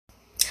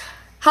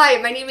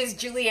Hi, my name is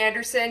Julie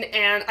Anderson,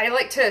 and I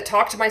like to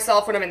talk to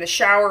myself when I'm in the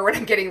shower, when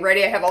I'm getting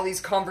ready. I have all these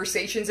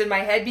conversations in my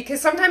head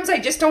because sometimes I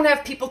just don't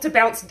have people to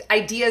bounce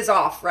ideas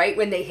off, right,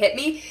 when they hit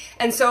me.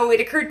 And so it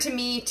occurred to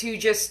me to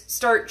just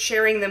start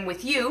sharing them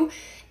with you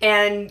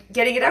and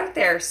getting it out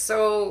there.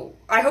 So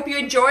I hope you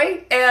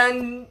enjoy,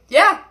 and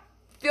yeah,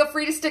 feel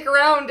free to stick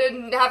around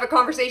and have a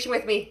conversation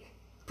with me.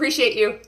 Appreciate you.